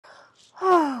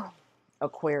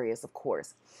Aquarius, of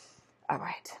course. All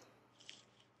right.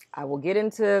 I will get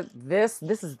into this.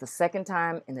 This is the second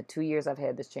time in the 2 years I've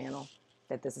had this channel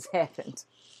that this has happened.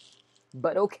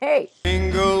 But okay.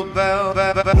 Jingle bell.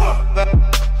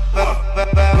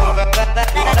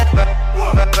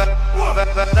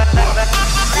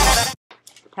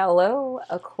 Hello,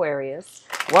 Aquarius.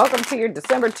 Welcome to your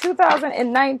December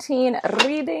 2019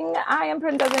 reading. I am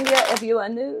Princess India. If you are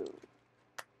new,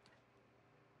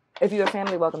 if you are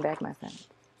family, welcome back, my friend.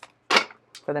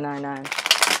 For the 99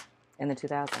 and the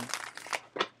 2000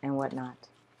 and whatnot,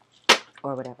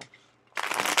 or whatever.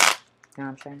 You know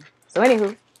what I'm saying? So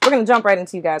anywho, we're going to jump right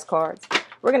into you guys' cards.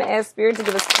 We're going to ask Spirit to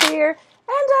give us clear and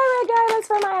direct guidance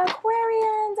for my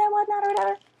Aquarians and whatnot, or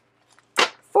whatever.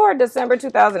 For December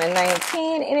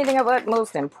 2019, anything of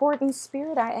utmost importance,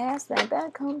 Spirit, I ask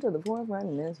that come to the forefront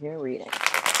in this here reading.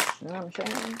 You know what I'm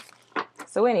saying?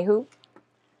 So anywho,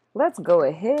 let's go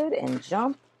ahead and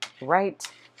jump right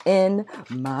in,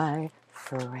 my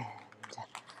friend.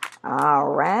 All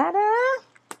right.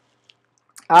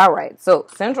 All right. So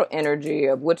central energy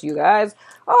of what you guys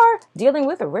are dealing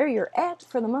with or where you're at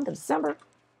for the month of December.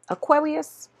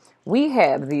 Aquarius, we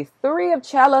have the Three of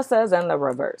Chalices in the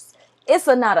reverse. It's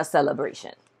not a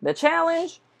celebration. The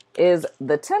challenge is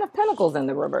the Ten of Pentacles in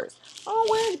the reverse. Oh,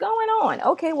 what's going on?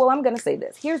 Okay, well, I'm going to say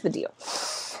this. Here's the deal.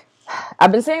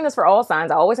 I've been saying this for all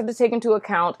signs. I always have to take into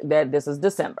account that this is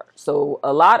December. So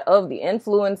a lot of the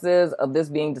influences of this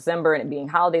being December and it being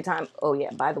holiday time. Oh,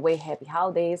 yeah. By the way, happy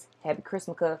holidays. Happy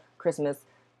Christmas,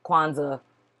 Kwanzaa,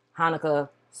 Hanukkah,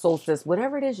 solstice,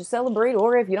 whatever it is you celebrate,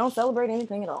 or if you don't celebrate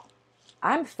anything at all.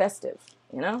 I'm festive,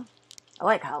 you know? I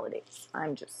like holidays.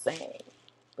 I'm just saying.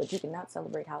 But you cannot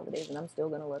celebrate holidays and I'm still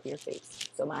going to love your face.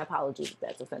 So my apologies if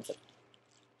that's offensive.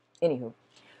 Anywho.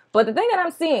 But the thing that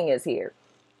I'm seeing is here,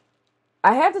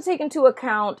 I have to take into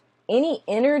account any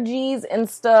energies and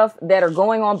stuff that are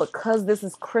going on because this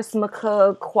is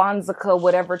Christmaka, Kwanzaa,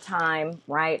 whatever time,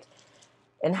 right?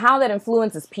 And how that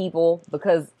influences people,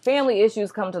 because family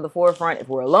issues come to the forefront. If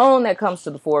we're alone, that comes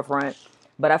to the forefront.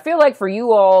 But I feel like for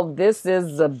you all, this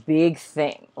is a big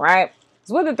thing, right?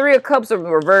 So with the Three of Cups in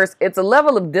reverse, it's a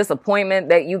level of disappointment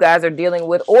that you guys are dealing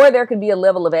with, or there could be a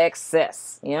level of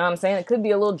excess. You know what I'm saying? It could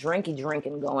be a little drinking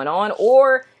going on,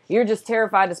 or you're just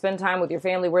terrified to spend time with your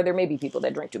family where there may be people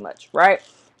that drink too much, right?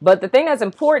 But the thing that's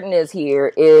important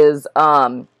is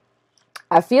I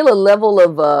feel a level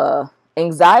of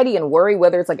anxiety and worry,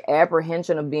 whether it's like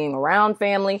apprehension of being around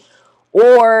family,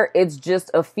 or it's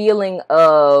just a feeling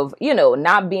of, you know,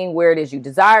 not being where it is you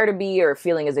desire to be, or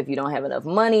feeling as if you don't have enough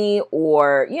money,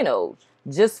 or, you know,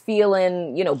 just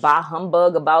feeling, you know, bah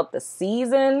humbug about the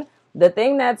season. The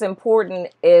thing that's important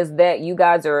is that you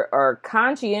guys are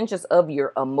conscientious of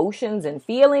your emotions and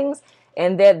feelings,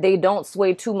 and that they don't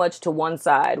sway too much to one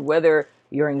side, whether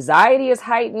your anxiety is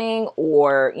heightening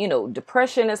or, you know,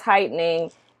 depression is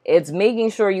heightening. It's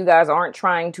making sure you guys aren't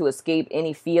trying to escape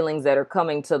any feelings that are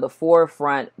coming to the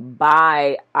forefront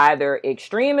by either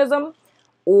extremism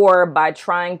or by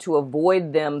trying to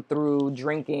avoid them through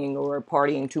drinking or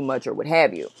partying too much or what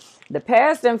have you. The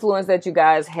past influence that you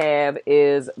guys have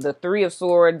is the Three of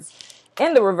Swords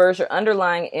in the reverse. Your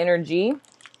underlying energy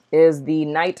is the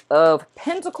Knight of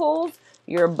Pentacles.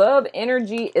 Your above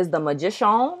energy is the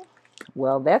Magician.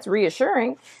 Well, that's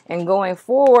reassuring. And going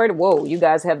forward, whoa, you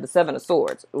guys have the Seven of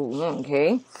Swords. Ooh,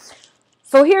 okay.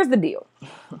 So here's the deal.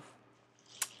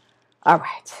 All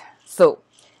right. So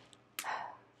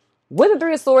with the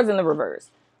Three of Swords in the reverse,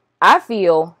 I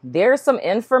feel there's some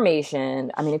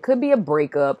information. I mean, it could be a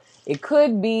breakup. It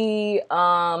could be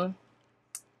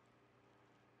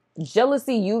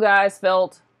jealousy you guys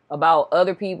felt about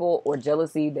other people, or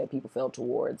jealousy that people felt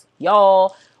towards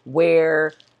y'all,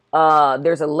 where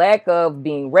there's a lack of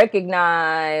being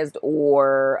recognized,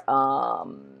 or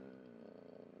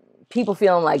people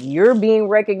feeling like you're being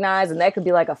recognized, and that could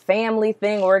be like a family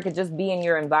thing, or it could just be in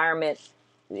your environment.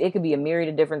 It could be a myriad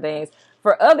of different things.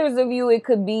 For others of you, it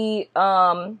could be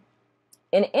an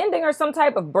ending or some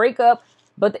type of breakup,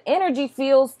 but the energy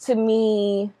feels to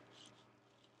me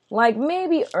like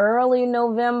maybe early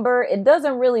November. It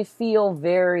doesn't really feel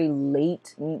very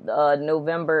late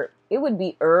November. It would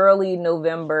be early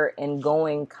November and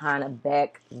going kind of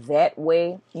back that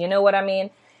way. You know what I mean?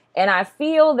 And I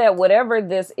feel that whatever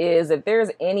this is, if there's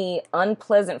any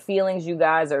unpleasant feelings you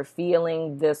guys are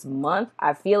feeling this month,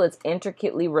 I feel it's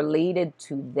intricately related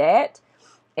to that.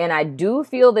 And I do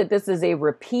feel that this is a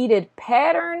repeated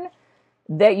pattern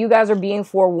that you guys are being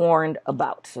forewarned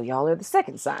about. So y'all are the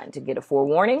second sign to get a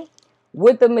forewarning.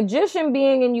 With the Magician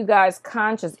being in you guys'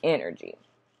 conscious energy,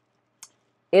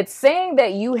 It's saying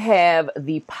that you have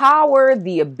the power,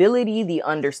 the ability, the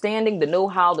understanding, the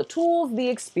know-how, the tools, the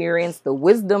experience, the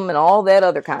wisdom, and all that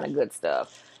other kind of good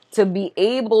stuff to be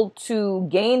able to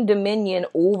gain dominion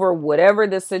over whatever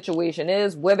this situation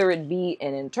is, whether it be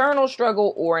an internal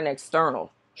struggle or an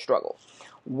external struggle.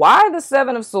 Why the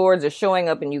Seven of Swords is showing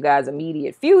up in you guys'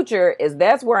 immediate future is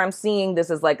that's where I'm seeing this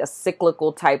as like a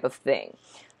cyclical type of thing.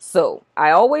 So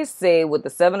I always say with the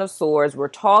Seven of Swords, we're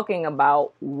talking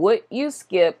about what you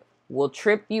skip will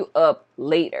trip you up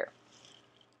later.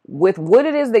 With what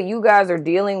it is that you guys are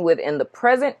dealing with in the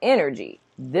present energy,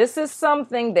 this is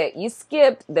something that you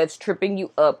skipped that's tripping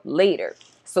you up later.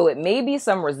 So it may be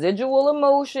some residual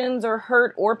emotions or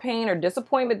hurt or pain or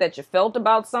disappointment that you felt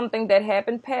about something that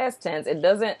happened past tense. It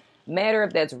doesn't matter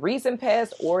if that's recent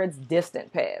past or it's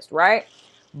distant past, right?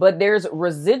 But there's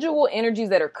residual energies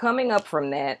that are coming up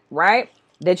from that, right?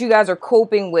 That you guys are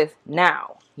coping with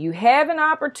now. You have an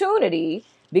opportunity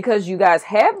because you guys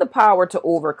have the power to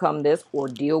overcome this or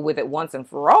deal with it once and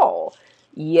for all.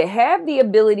 You have the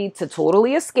ability to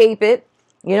totally escape it.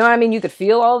 You know what I mean? You could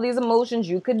feel all these emotions.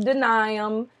 You could deny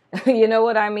them. You know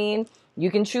what I mean?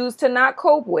 You can choose to not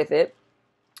cope with it.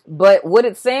 But what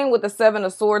it's saying with the Seven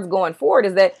of Swords going forward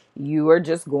is that you are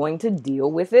just going to deal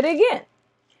with it again.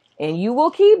 And you will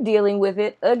keep dealing with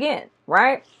it again,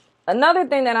 right? Another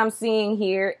thing that I'm seeing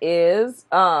here is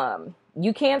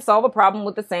you can't solve a problem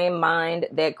with the same mind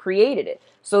that created it.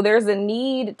 So there's a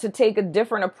need to take a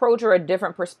different approach or a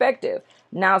different perspective.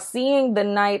 Now, seeing the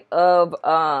Knight of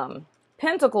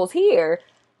Pentacles here,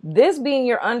 this being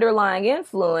your underlying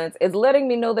influence is letting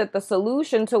me know that the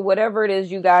solution to whatever it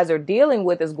is you guys are dealing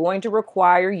with is going to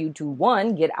require you to,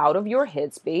 one, get out of your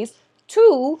headspace,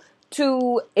 two,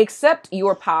 to accept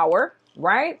your power,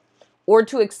 right? Or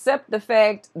to accept the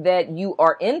fact that you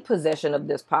are in possession of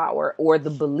this power or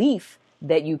the belief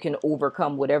that you can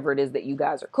overcome whatever it is that you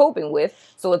guys are coping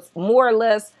with. So it's more or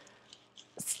less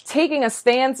taking a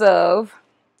stance of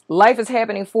life is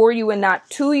happening for you and not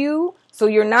to you. So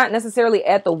you're not necessarily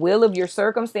at the will of your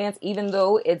circumstance, even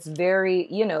though it's very,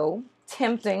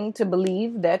 tempting to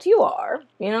believe that you are.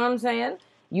 You know what I'm saying?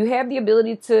 You have the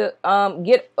ability to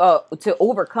to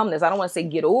overcome this. I don't want to say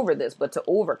get over this, but to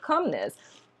overcome this.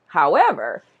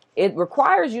 However, it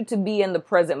requires you to be in the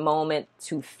present moment,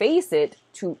 to face it,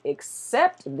 to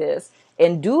accept this,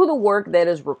 and do the work that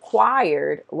is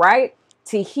required, right?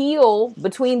 To heal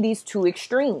between these two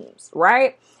extremes,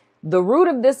 right? The root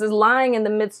of this is lying in the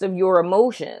midst of your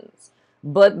emotions,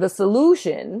 but the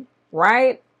solution,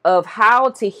 right, of how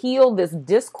to heal this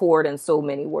discord in so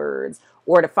many words,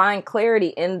 or to find clarity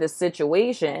in this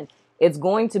situation, it's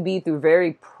going to be through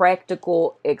very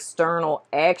practical external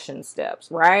action steps,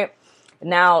 right?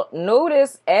 Now,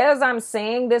 notice as I'm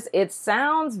saying this, it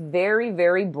sounds very,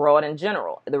 very broad and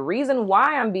general. The reason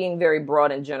why I'm being very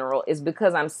broad and general is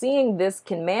because I'm seeing this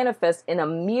can manifest in a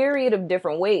myriad of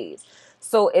different ways.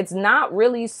 So it's not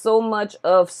really so much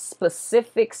of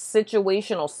specific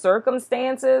situational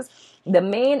circumstances. The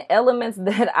main elements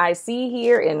that I see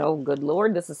here, and oh, good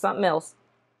Lord, this is something else.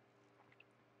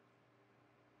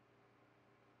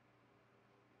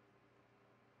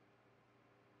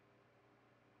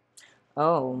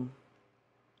 Oh.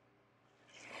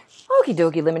 Okie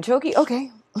dokie, lemon chokey. Okay.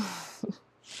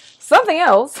 Something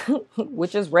else,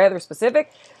 which is rather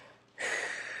specific.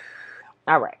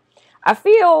 All right. I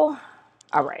feel,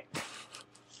 all right.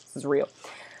 This is real.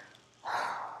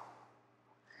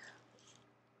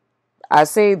 I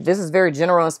say this is very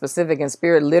general and specific, and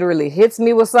spirit literally hits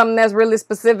me with something that's really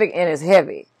specific and is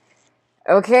heavy.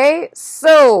 Okay?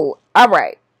 So, all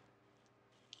right.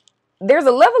 There's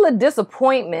a level of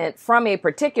disappointment from a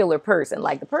particular person.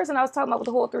 Like the person I was talking about with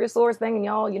the whole Three of Swords thing and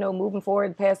y'all, moving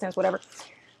forward, past tense, whatever.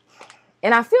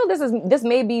 And I feel this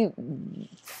may be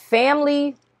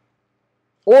family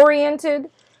oriented,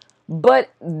 but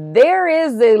there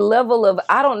is a level of,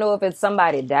 I don't know if it's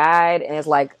somebody died and it's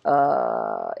like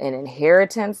an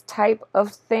inheritance type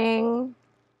of thing.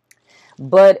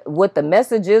 But what the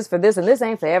message is for this, and this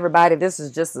ain't for everybody, this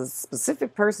is just a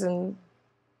specific person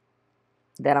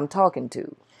that I'm talking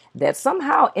to that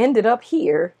somehow ended up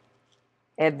here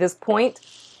at this point.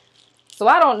 So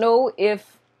I don't know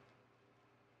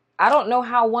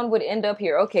how one would end up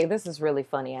here. Okay, this is really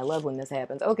funny. I love when this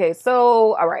happens. Okay,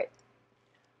 so, all right.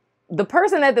 The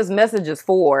person that this message is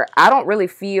for, I don't really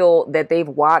feel that they've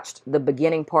watched the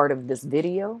beginning part of this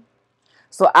video.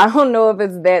 So I don't know if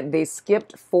it's that they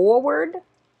skipped forward,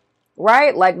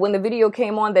 right? Like when the video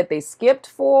came on that they skipped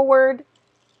forward.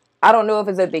 I don't know if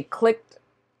it's that they clicked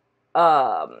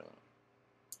or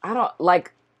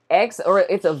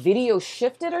it's a video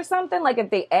shifted or something, like if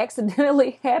they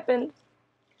accidentally happened.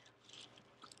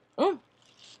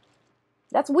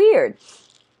 That's weird.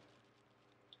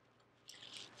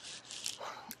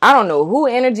 I don't know who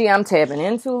energy I'm tapping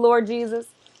into, Lord Jesus.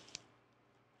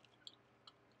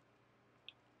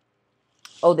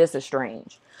 Oh, this is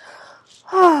strange.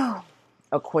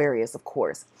 Aquarius, of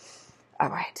course. All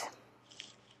right.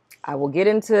 I will get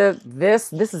into this.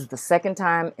 This is the second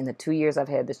time in the 2 years I've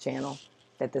had this channel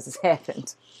that this has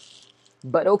happened.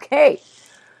 But okay.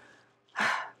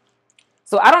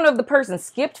 So I don't know if the person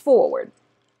skipped forward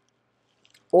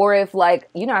or if, like,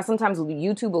 you know how sometimes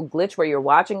YouTube will glitch where you're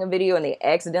watching a video and they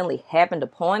accidentally happened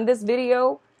upon this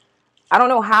video. I don't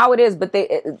know how it is, but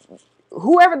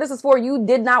whoever this is for, you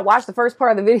did not watch the first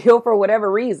part of the video for whatever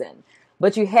reason,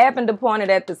 but you happened upon it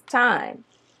at this time.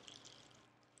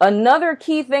 Another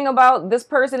key thing about this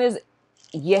person is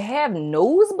you have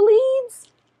nosebleeds.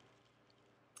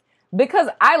 Because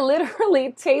I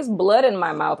literally taste blood in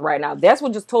my mouth right now. That's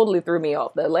what just totally threw me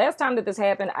off. The last time that this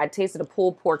happened, I tasted a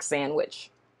pulled pork sandwich.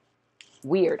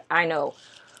 Weird, I know.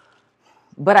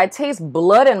 But I taste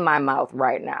blood in my mouth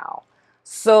right now.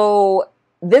 So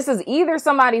this is either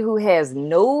somebody who has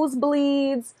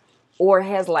nosebleeds or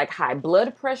has like high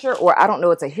blood pressure, or I don't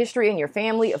know, it's a history in your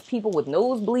family of people with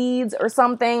nosebleeds or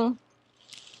something.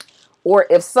 Or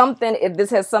if this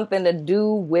has something to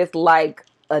do with like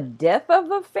a death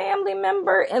of a family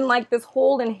member and like this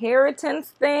whole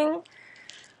inheritance thing,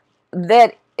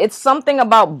 that it's something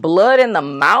about blood in the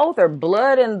mouth or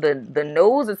blood in the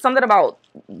nose. It's something about,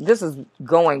 this is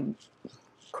going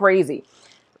crazy,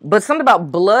 but something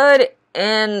about blood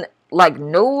in like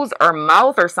nose or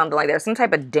mouth or something like that. Some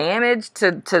type of damage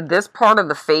to this part of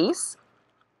the face.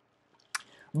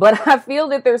 But I feel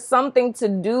that there's something to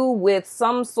do with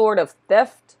some sort of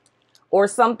theft or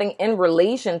something in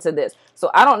relation to this. So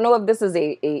I don't know if this is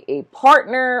a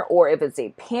partner or if it's a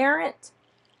parent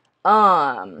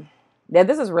that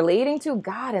this is relating to.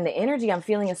 God, and the energy I'm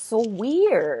feeling is so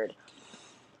weird.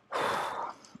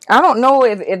 I don't know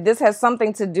if this has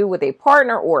something to do with a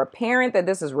partner or a parent that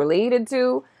this is related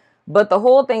to. But the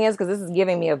whole thing is, because this is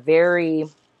giving me a very,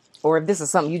 or if this is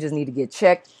something you just need to get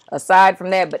checked aside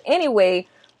from that. But anyway,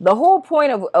 the whole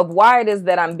point of why it is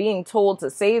that I'm being told to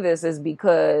say this is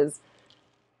because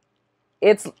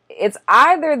it's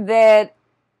either that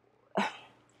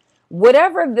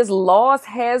whatever this loss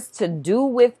has to do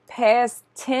with past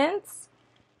tense,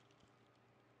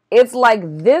 it's like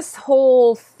this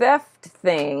whole theft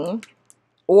thing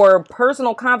or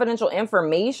personal confidential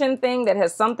information thing that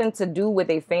has something to do with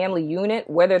a family unit,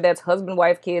 whether that's husband,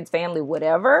 wife, kids, family,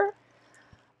 whatever.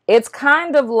 It's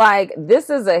kind of like this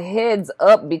is a heads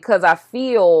up, because I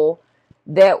feel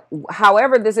that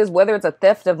however this is, whether it's a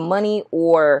theft of money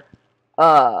or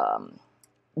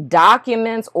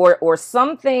documents or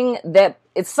something that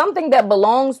it's something that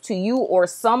belongs to you or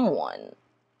someone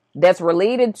that's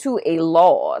related to a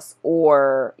loss,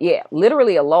 or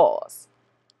literally a loss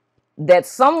that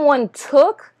someone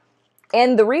took.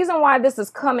 And the reason why this is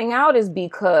coming out is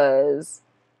because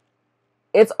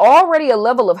it's already a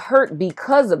level of hurt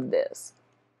because of this,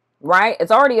 right?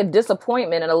 It's already a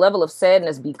disappointment and a level of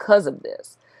sadness because of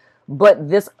this. But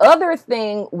this other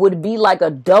thing would be like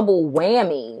a double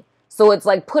whammy. So it's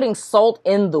like putting salt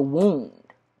in the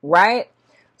wound, right?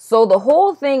 So the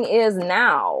whole thing is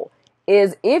now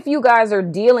is if you guys are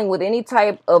dealing with any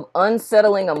type of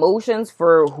unsettling emotions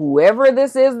for whoever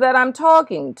this is that I'm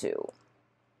talking to,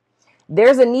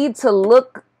 there's a need to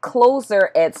look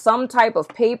closer at some type of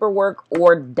paperwork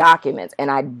or documents. And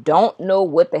I don't know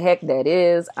what the heck that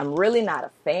is. I'm really not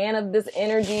a fan of this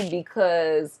energy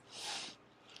because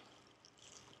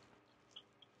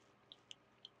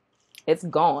it's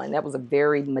gone. That was a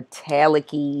very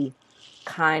metallic-y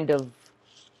kind of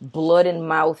blood and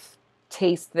mouth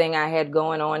taste thing I had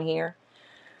going on here.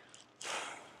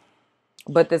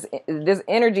 But this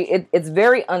energy, it's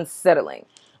very unsettling.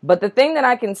 But the thing that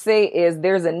I can say is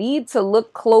there's a need to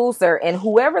look closer, and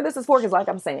whoever this is for, because like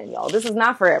I'm saying, y'all, this is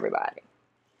not for everybody.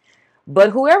 But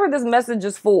whoever this message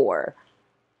is for,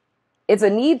 it's a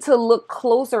need to look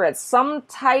closer at some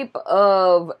type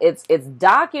of, it's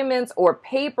documents or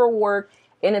paperwork,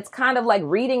 and it's kind of like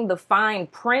reading the fine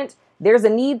print. There's a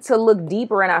need to look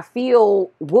deeper, and I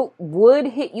feel what would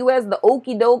hit you as the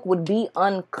okie doke would be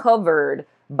uncovered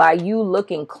by you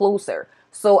looking closer.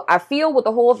 So I feel what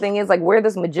the whole thing is, like where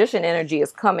this magician energy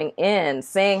is coming in,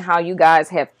 saying how you guys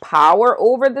have power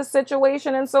over this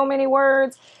situation in so many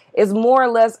words, is more or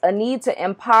less a need to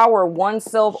empower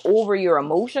oneself over your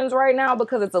emotions right now,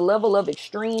 because it's a level of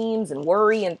extremes and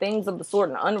worry and things of the sort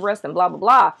and unrest and blah, blah,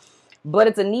 blah. But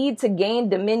it's a need to gain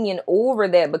dominion over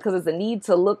that, because it's a need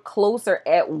to look closer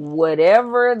at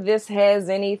whatever this has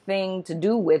anything to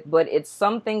do with, but it's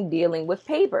something dealing with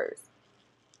papers.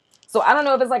 So I don't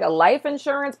know if it's like a life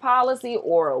insurance policy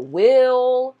or a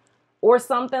will or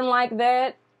something like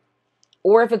that.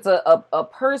 Or if it's a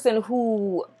person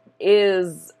who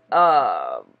is,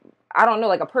 I don't know,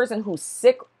 like a person who's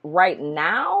sick right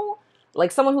now,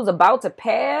 like someone who's about to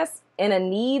pass and a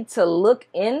need to look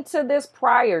into this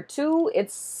prior to.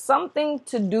 It's something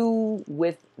to do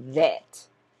with that.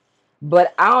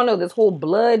 But I don't know, this whole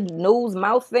blood, nose,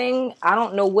 mouth thing, I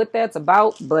don't know what that's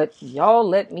about, but y'all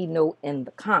let me know in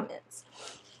the comments.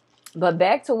 But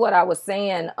back to what I was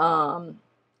saying,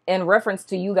 in reference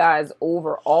to you guys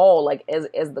overall, like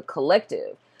as the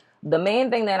collective, the main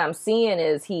thing that I'm seeing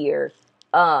is here,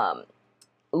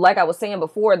 like I was saying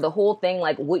before, the whole thing,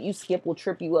 like what you skip will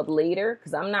trip you up later,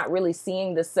 because I'm not really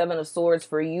seeing the Seven of Swords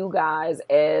for you guys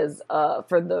as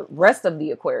for the rest of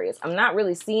the Aquarius. I'm not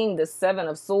really seeing the Seven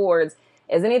of Swords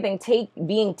as anything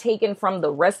being taken from the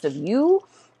rest of you.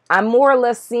 I'm more or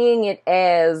less seeing it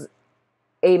as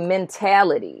a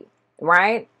mentality,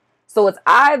 right? So it's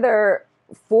either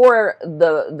for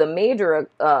the major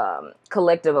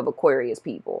collective of Aquarius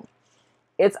people,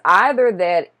 it's either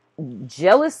that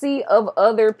jealousy of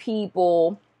other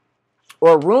people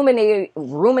or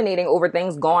ruminating over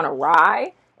things gone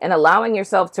awry and allowing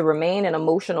yourself to remain in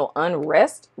emotional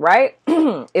unrest, right,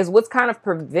 is what's kind of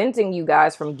preventing you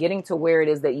guys from getting to where it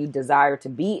is that you desire to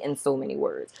be, in so many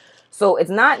words. So it's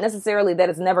not necessarily that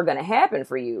it's never going to happen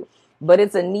for you, but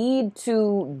it's a need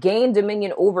to gain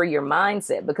dominion over your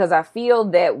mindset, because I feel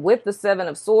that with the Seven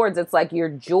of Swords, it's like your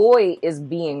joy is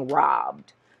being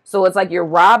robbed. So it's like you're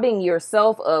robbing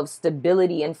yourself of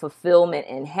stability and fulfillment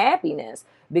and happiness,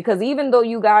 because even though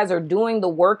you guys are doing the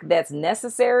work that's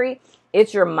necessary,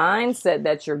 it's your mindset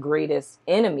that's your greatest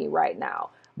enemy right now.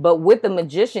 But with the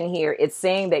Magician here, it's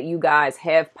saying that you guys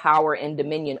have power and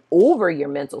dominion over your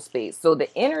mental space. So the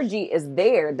energy is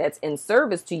there that's in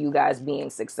service to you guys being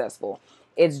successful.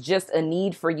 It's just a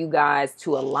need for you guys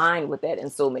to align with that, in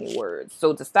so many words.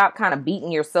 So to stop kind of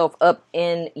beating yourself up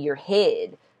in your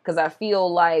head, because I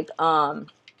feel like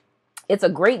it's a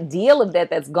great deal of that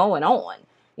that's going on.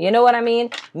 You know what I mean?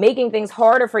 Making things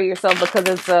harder for yourself because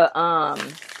it's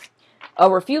a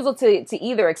refusal to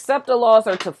either accept a loss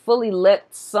or to fully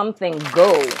let something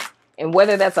go. And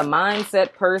whether that's a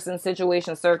mindset, person,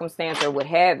 situation, circumstance, or what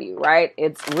have you, right?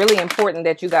 It's really important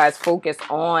that you guys focus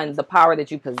on the power that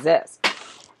you possess.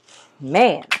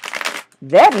 Man,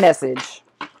 that message,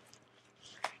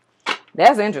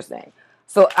 that's interesting.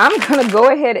 So I'm going to go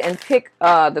ahead and pick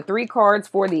the 3 cards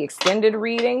for the extended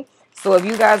reading. So if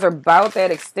you guys are about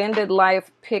that extended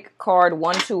life, pick card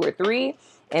 1, 2, or 3.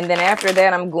 And then after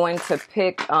that, I'm going to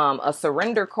pick a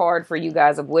surrender card for you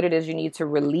guys of what it is you need to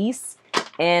release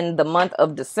in the month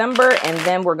of December. And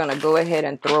then we're going to go ahead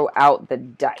and throw out the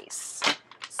dice.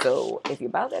 So if you're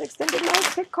about that extended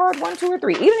life, pick card 1, 2, or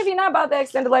 3. Even if you're not about that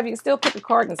extended life, you can still pick a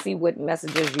card and see what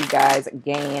messages you guys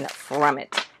gain from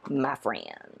it, my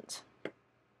friend.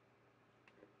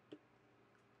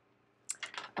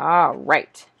 All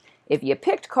right. If you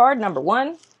picked card number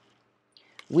 1,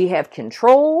 we have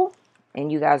control,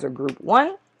 and you guys are group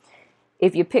 1.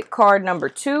 If you pick card number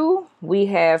 2, we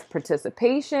have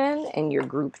participation, and you're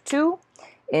group 2.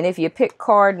 And if you pick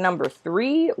card number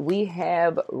 3, we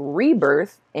have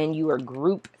rebirth, and you are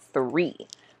group 3.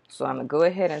 So I'm going to go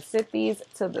ahead and sit these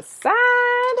to the side,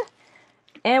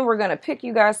 and we're going to pick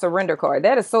you guys surrender card.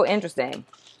 That is so interesting.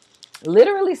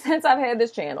 Literally, since I've had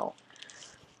this channel,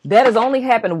 that has only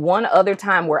happened one other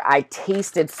time where I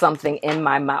tasted something in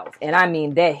my mouth. And I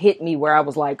mean, that hit me where I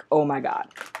was like, oh my God,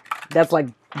 that's like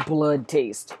blood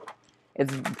taste.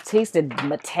 It's tasted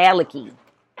metallic-y.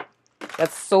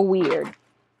 That's so weird.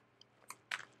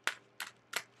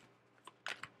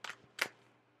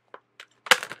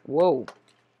 Whoa.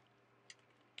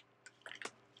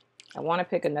 I want to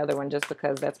pick another one just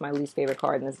because that's my least favorite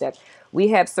card in this deck. We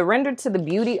have surrendered to the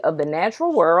beauty of the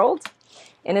natural world.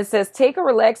 And it says, take a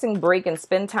relaxing break and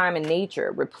spend time in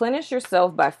nature. Replenish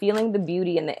yourself by feeling the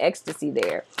beauty and the ecstasy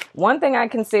there. One thing I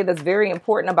can say that's very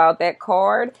important about that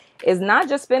card is not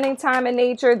just spending time in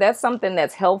nature. That's something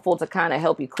that's helpful to kind of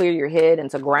help you clear your head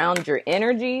and to ground your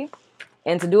energy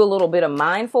and to do a little bit of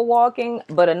mindful walking.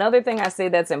 But another thing I say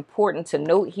that's important to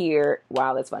note here,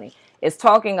 wow, that's funny, is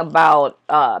talking about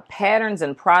patterns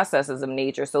and processes of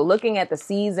nature. So looking at the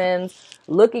seasons,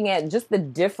 looking at just the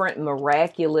different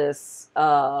miraculous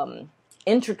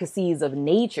intricacies of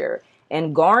nature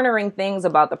and garnering things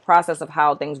about the process of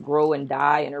how things grow and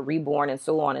die and are reborn and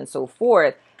so on and so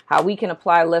forth, how we can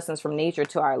apply lessons from nature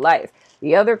to our life.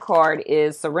 The other card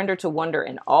is surrender to wonder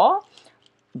and awe,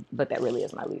 but that really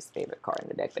is my least favorite card in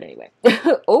the deck. But anyway,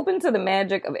 open to the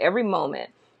magic of every moment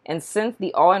and sense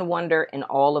the awe and wonder in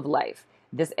all of life.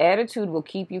 This attitude will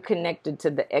keep you connected to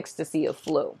the ecstasy of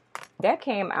flow. That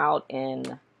came out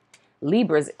in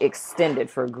Libra's extended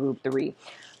for group 3.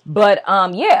 But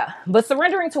yeah, but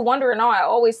surrendering to wonder and all, I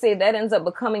always say that ends up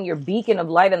becoming your beacon of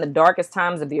light in the darkest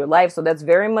times of your life. So that's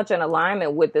very much in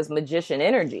alignment with this magician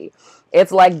energy.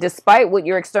 It's like, despite what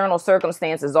your external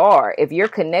circumstances are, if you're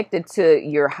connected to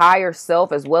your higher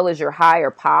self as well as your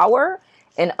higher power,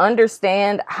 and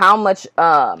understand how much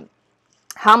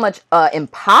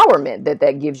empowerment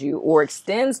that gives you or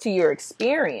extends to your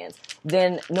experience,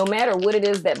 then no matter what it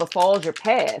is that befalls your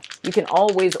path, you can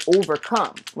always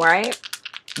overcome, right?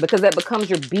 Because that becomes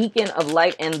your beacon of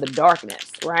light in the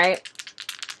darkness, right?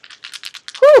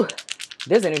 Whew,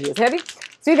 this energy is heavy.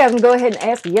 So you guys can go ahead and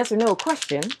ask a yes or no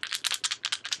question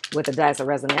with the dice of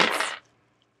resonance.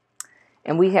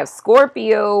 And we have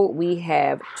Scorpio, we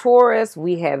have Taurus,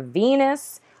 we have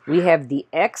Venus, we have the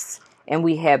X, and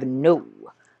we have no.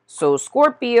 So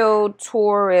Scorpio,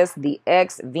 Taurus, the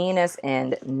X, Venus,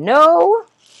 and no.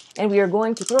 And we are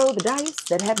going to throw the dice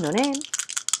that have no name.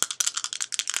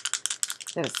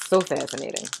 That is so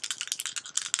fascinating.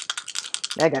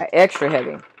 That got extra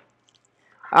heavy.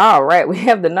 All right, we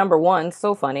have the number 1.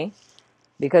 So funny.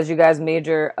 Because you guys'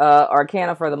 major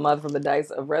arcana for the month from the dice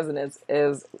of resonance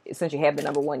is, since you have the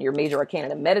number 1, your major arcana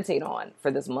to meditate on for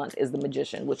this month is the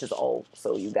Magician, which is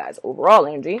also you guys' overall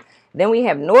energy. Then we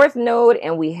have North Node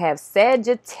and we have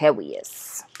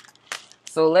Sagittarius.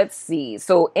 So let's see.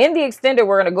 So in the extended,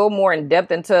 we're going to go more in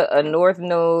depth into a North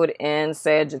Node and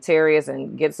Sagittarius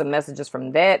and get some messages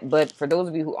from that. But for those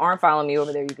of you who aren't following me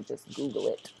over there, you could just Google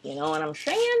it. You know what I'm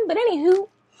saying? But anywho.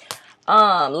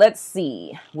 Let's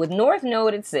see. With North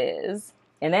Node, it says,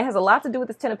 and that has a lot to do with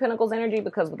this 10 of Pentacles energy,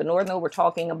 because with the North Node, we're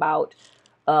talking about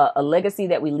a legacy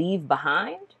that we leave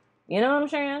behind. You know what I'm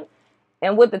saying?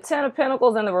 And with the 10 of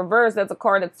Pentacles in the reverse, that's a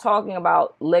card that's talking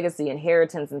about legacy,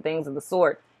 inheritance, and things of the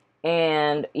sort.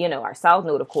 And, you know, our South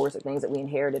Node, of course, are things that we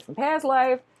inherited from past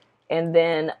life. And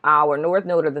then our North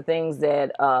Node are the things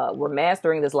that we're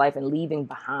mastering this life and leaving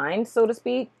behind, so to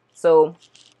speak. So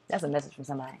that's a message from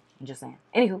somebody. I'm just saying.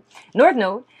 Anywho, North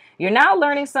Node, you're now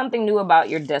learning something new about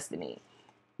your destiny,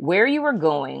 where you are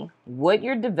going, what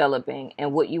you're developing,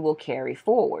 and what you will carry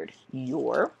forward.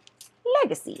 Your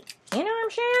legacy. You know what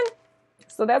I'm saying?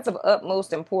 So that's of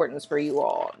utmost importance for you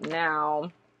all.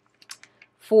 Now,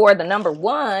 for the number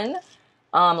 1,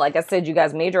 like I said, you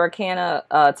guys, major arcana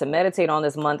to meditate on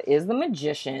this month is the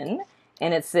Magician.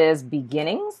 And it says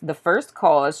beginnings, the first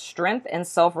cause, strength and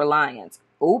self-reliance,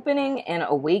 opening and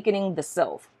awakening the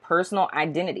self, personal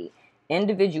identity,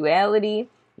 individuality,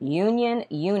 union,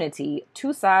 unity,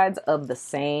 2 sides of the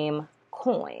same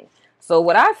coin. So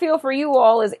what I feel for you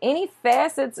all is any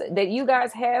facets that you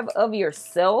guys have of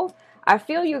yourself, I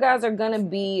feel you guys are going to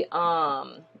be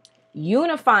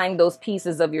unifying those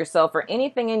pieces of yourself, or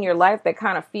anything in your life that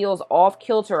kind of feels off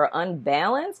kilter or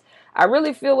unbalanced. I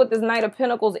really feel with this Knight of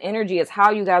Pentacles energy is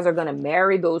how you guys are going to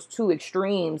marry those 2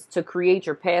 extremes to create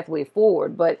your pathway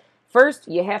forward. But first,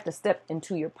 you have to step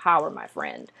into your power, my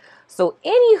friend. So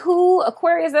anywho,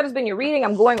 Aquarius, that has been your reading.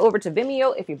 I'm going over to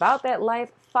Vimeo. If you're about that life,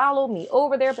 follow me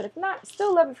over there. But if not,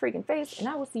 still love your freaking face. And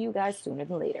I will see you guys sooner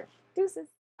than later. Deuces.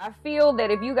 I feel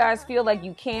that if you guys feel like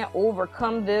you can't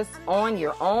overcome this on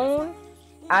your own,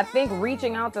 I think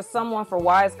reaching out to someone for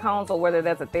wise counsel, whether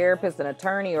that's a therapist, an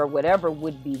attorney, or whatever,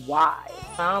 would be wise.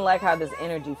 I don't like how this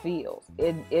energy feels.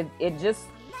 It just,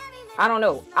 I don't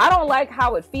know. I don't like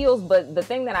how it feels, but the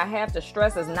thing that I have to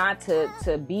stress is not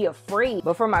to be afraid.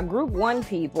 But for my group 1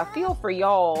 people, I feel for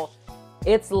y'all,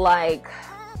 it's like,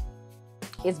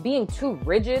 it's being too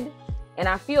rigid. And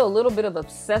I feel a little bit of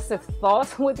obsessive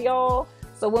thoughts with y'all.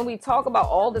 So when we talk about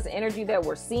all this energy that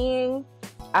we're seeing,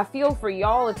 I feel for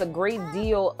y'all, it's a great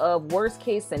deal of worst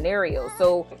case scenarios.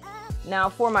 So now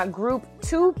for my group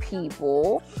 2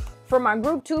 people,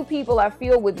 I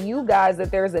feel with you guys that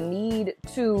there's a need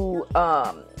to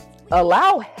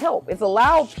allow help. It's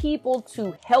allow people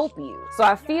to help you. So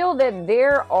I feel that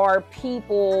there are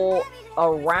people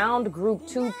around group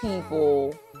 2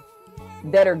 people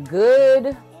that are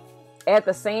good at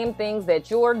the same things that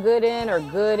you're good in, or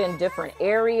good in different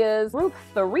areas. Group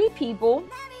 3 people,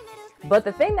 but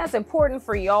the thing that's important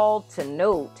for y'all to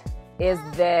note is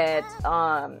that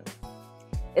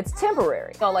it's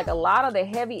temporary. So like a lot of the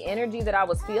heavy energy that I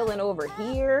was feeling over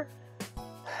here,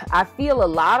 I feel a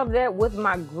lot of that with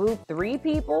my group 3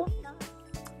 people.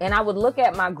 And I would look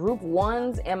at my group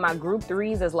 1s and my group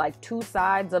 3s as like 2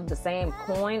 sides of the same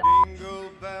coin.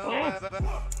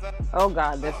 Oh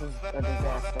God, this is a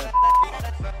disaster.